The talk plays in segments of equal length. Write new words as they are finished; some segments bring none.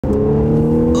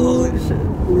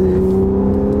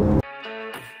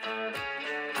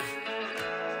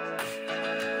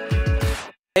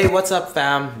what's up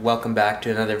fam? Welcome back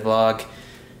to another vlog.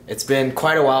 It's been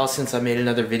quite a while since I made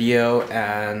another video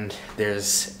and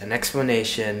there's an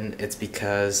explanation. It's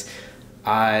because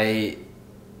I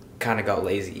kind of got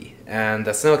lazy and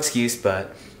that's no excuse,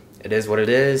 but it is what it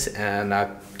is, and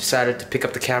I decided to pick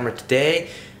up the camera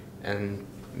today and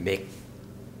make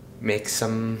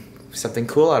something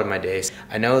cool out of my days.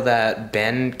 I know that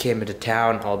Ben came into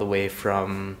town all the way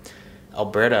from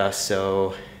Alberta,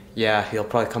 so yeah, he'll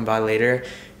probably come by later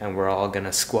and we're all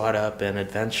gonna squat up and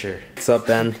adventure. What's up,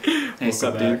 Ben? Hey, what's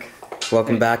up, dude?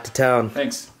 Welcome back to town.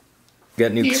 Thanks.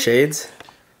 Got new shades?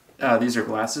 These are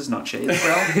glasses, not shades,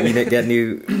 bro. You didn't get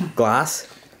new glass?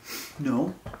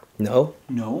 No. No?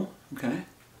 No. Okay.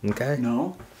 Okay.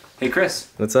 No. Hey,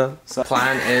 Chris. What's up? So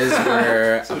plan is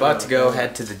we're about to go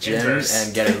head to the gym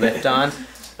and get a lift on.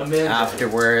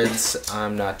 Afterwards,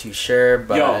 I'm not too sure,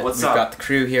 but we've got the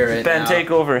crew here right Ben, now.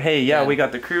 take over. Hey, yeah, we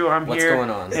got the crew. I'm What's here.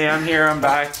 going on? Hey, I'm here. I'm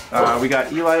back. We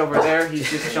got Eli over there. He's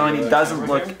just chilling. He doesn't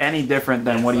look any different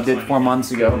than what he did 4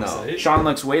 months ago. No. Sean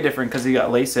looks way different because he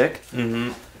got LASIK.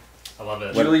 Mm-hmm. I love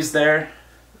it. Julie's there.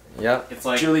 Yep. It's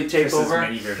like Julie, take over.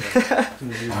 Let's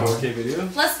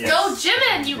go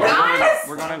gymming, you guys!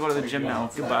 We're gonna go to the gym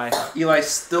now. Goodbye. Eli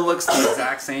still looks the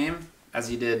exact same as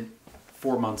he did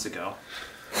 4 months ago.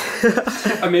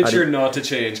 I made sure not to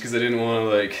change because I didn't want to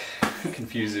like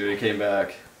confuse you when he came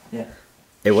back. Yeah.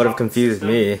 It would have confused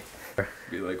me.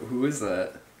 Be like, who is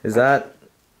that? Is that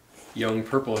Young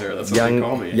purple hair? That's what they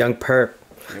call me. young perp?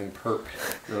 Young perp.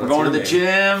 No, We're going to the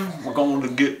gym. We're going to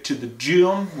get to the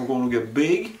gym. We're going to get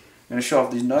big. I'm gonna show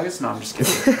off these nuggets. No, I'm just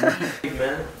kidding. Big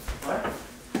man. What?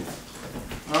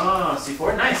 Oh,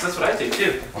 C4. Nice. That's what I take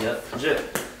too. Yep.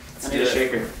 Legit. I need a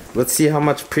shaker. Let's see how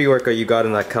much pre-workout you got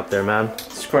in that cup there, man.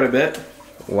 It's quite a bit.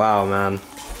 Wow, man.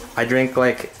 I drink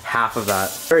like half of that.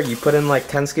 Sure, you put in like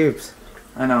 10 scoops.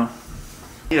 I know.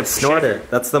 Snort it.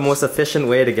 That's the most efficient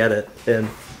way to get it in.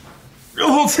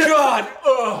 Oh God!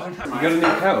 Oh. You got a new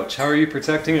couch. How are you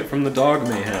protecting it from the dog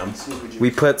mayhem?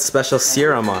 We put special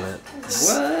serum on it.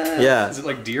 What? Yeah. Is it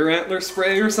like deer antler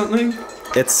spray or something?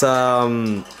 It's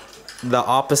the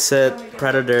opposite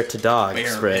predator to dog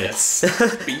spray.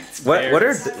 Beats What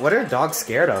bears. are dogs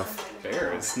scared of?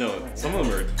 Bears? No, some of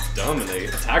them are dumb and they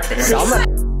attack bears.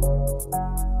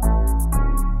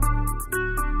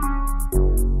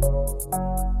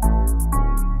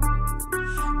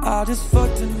 I just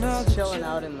fucked another. Chilling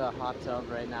out in the hot tub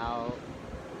right now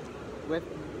with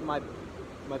my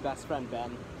best friend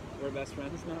Ben. We're best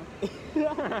friends now.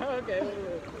 Okay.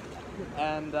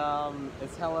 And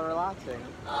it's hella relaxing.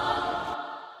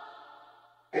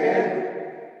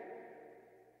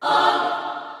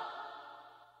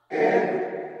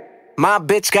 My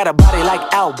bitch got a body like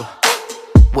Alba.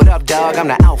 What up, dog? I'm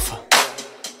the alpha.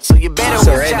 So you better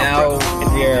So watch right out,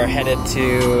 now we're headed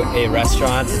to a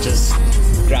restaurant to just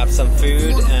grab some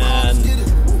food and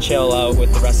chill out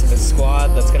with the rest of the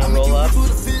squad that's gonna roll up.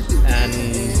 And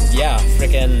yeah,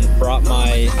 freaking brought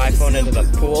my iPhone into the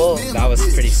pool. That was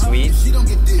pretty sweet,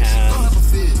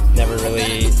 and never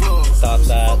really thought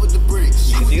that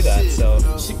you could do that. So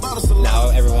now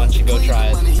everyone should go try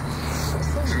it.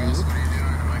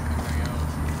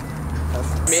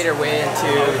 Made our way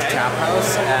into Tap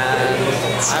House, and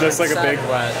I'm just like a big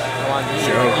what I want to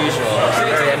do like usual. It's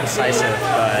very indecisive,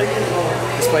 but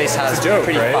this place has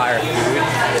pretty fire food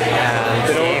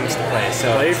and games to play.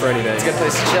 So Play for anything. it's a good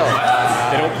place to chill.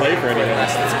 They don't play for anything.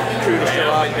 Crew to show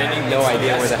up. No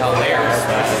idea where the hell they are,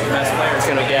 but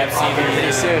it's gonna get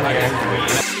pretty soon here.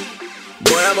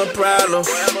 Boy, I'm a problem.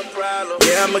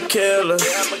 Yeah, I'm a killer.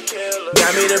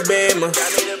 Got me the beamer.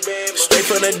 Straight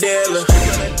from the dealer.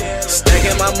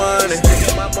 Stacking my money.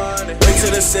 Way to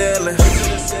the ceiling.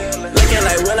 Looking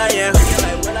like Will I am.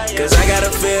 Cause I got a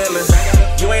feeling.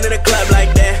 You ain't in a club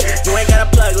like that. You ain't got a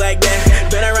plug like that.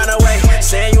 Been around the way.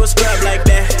 Saying you a scrub like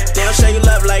that. They don't show you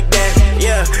love like that.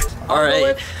 Yeah.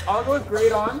 Alright. I'll go with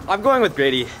Grade on. I'm going with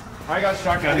Grady. I got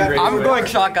shotgun. I'm going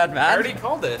shotgun, man. I already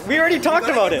called it. We already talked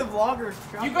about it.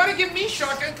 You gotta give me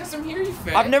shotgun because I'm here, you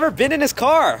fat. I've never been in his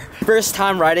car. First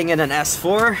time riding in an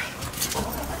S4.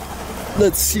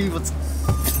 Let's see what's...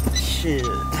 Shit.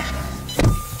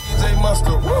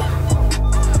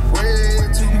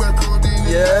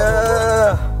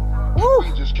 Yeah. Woo.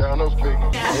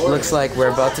 Looks like we're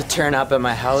about to turn up at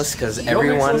my house because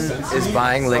everyone is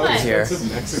buying liquor here.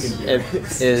 It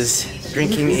is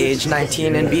drinking age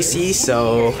 19 in BC,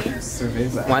 so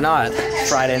why not?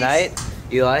 Friday night.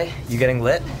 Eli, you getting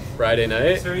lit? Friday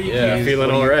night? Yeah,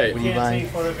 feeling alright. What are you buying?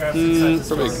 Probably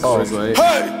Coors Light.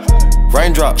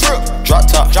 Raindrops, drop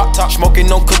top, Smoking,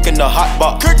 no cooking, the hot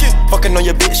pot. Fucking on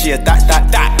your bitch, yeah,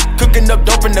 that. Cooking up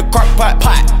dope in the crock pot.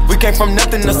 We came from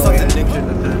nothing to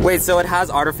something. Wait, so it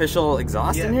has artificial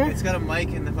exhaust in here? It's got a mic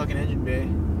in the fucking engine bay.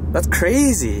 That's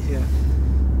crazy. Yeah.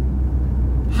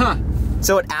 Huh.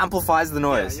 So it amplifies the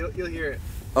noise. Yeah, you'll hear it.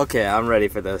 Okay, I'm ready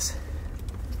for this.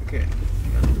 Okay.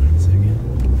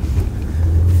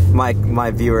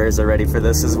 My viewers are ready for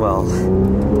this as well.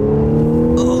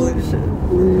 Holy shit.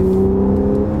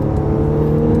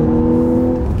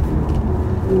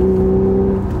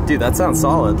 Dude, that sounds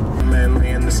solid. Man,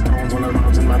 laying the stones on the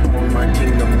mountains in my throne, my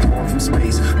kingdom torn from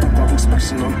space. Pop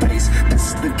expression on pace. This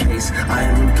is the case. I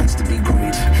am in place to be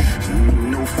great.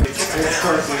 No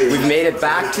face. We've made it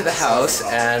back to the house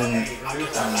and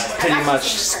pretty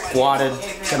much squatted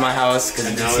to my house because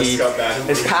you can see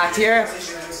it's packed here.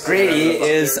 Grady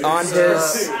is on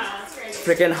his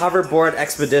freaking hoverboard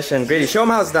expedition. Grady, show him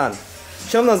how it's done.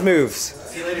 Show him those moves.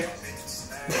 See you later.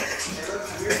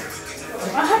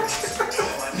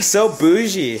 So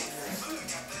bougie.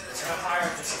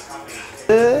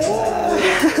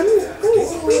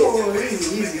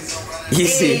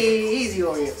 Easy. Easy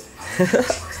on you.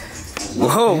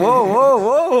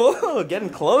 Whoa. Getting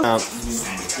close.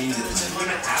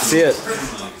 See it.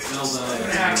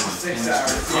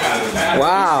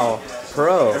 Wow.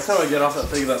 Pro. Every time I get off that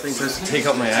thing starts to take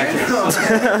out my action.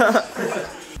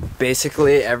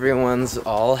 Basically, everyone's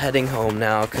all heading home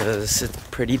now because it's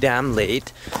pretty damn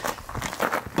late.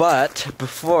 But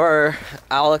before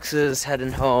Alex is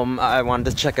heading home, I wanted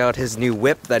to check out his new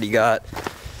whip that he got.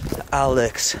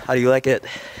 Alex, how do you like it?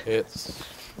 It's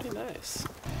pretty nice.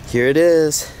 Here it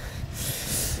is.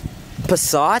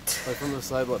 Passat? Like from the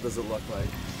side, what does it look like?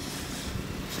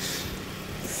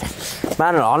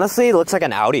 Man, honestly, it looks like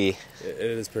an Audi. It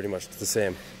is pretty much the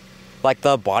same. Like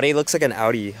the body looks like an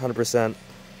Audi, 100%.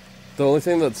 The only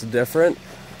thing that's different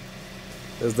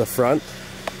is the front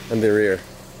and the rear.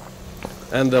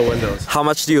 And the windows. How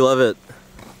much do you love it?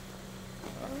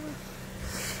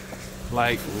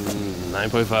 Like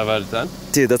 9.5 out of 10.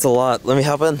 Dude, that's a lot. Let me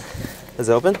hop in. Is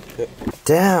it open? Yep.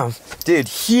 Damn. Dude,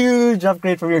 huge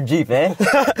upgrade from your Jeep, eh?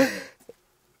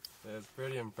 It's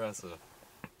pretty impressive.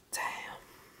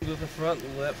 Damn. With the front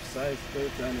lip, side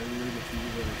skirts, and everything.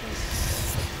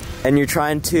 And you're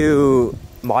trying to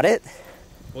mod it?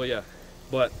 Well, yeah,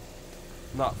 but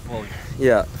not fully.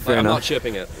 Yeah, fair I'm enough. not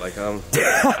shipping it. Like,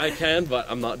 I can, but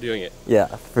I'm not doing it. Yeah,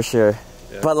 for sure.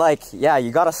 Yeah. But like, yeah,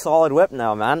 you got a solid whip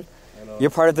now, man. I know. You're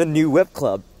part of the new whip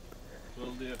club.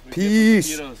 We'll do it.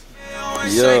 Peace.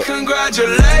 Say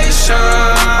congratulations.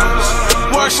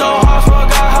 Work so hard,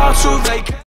 forgot how to vacation.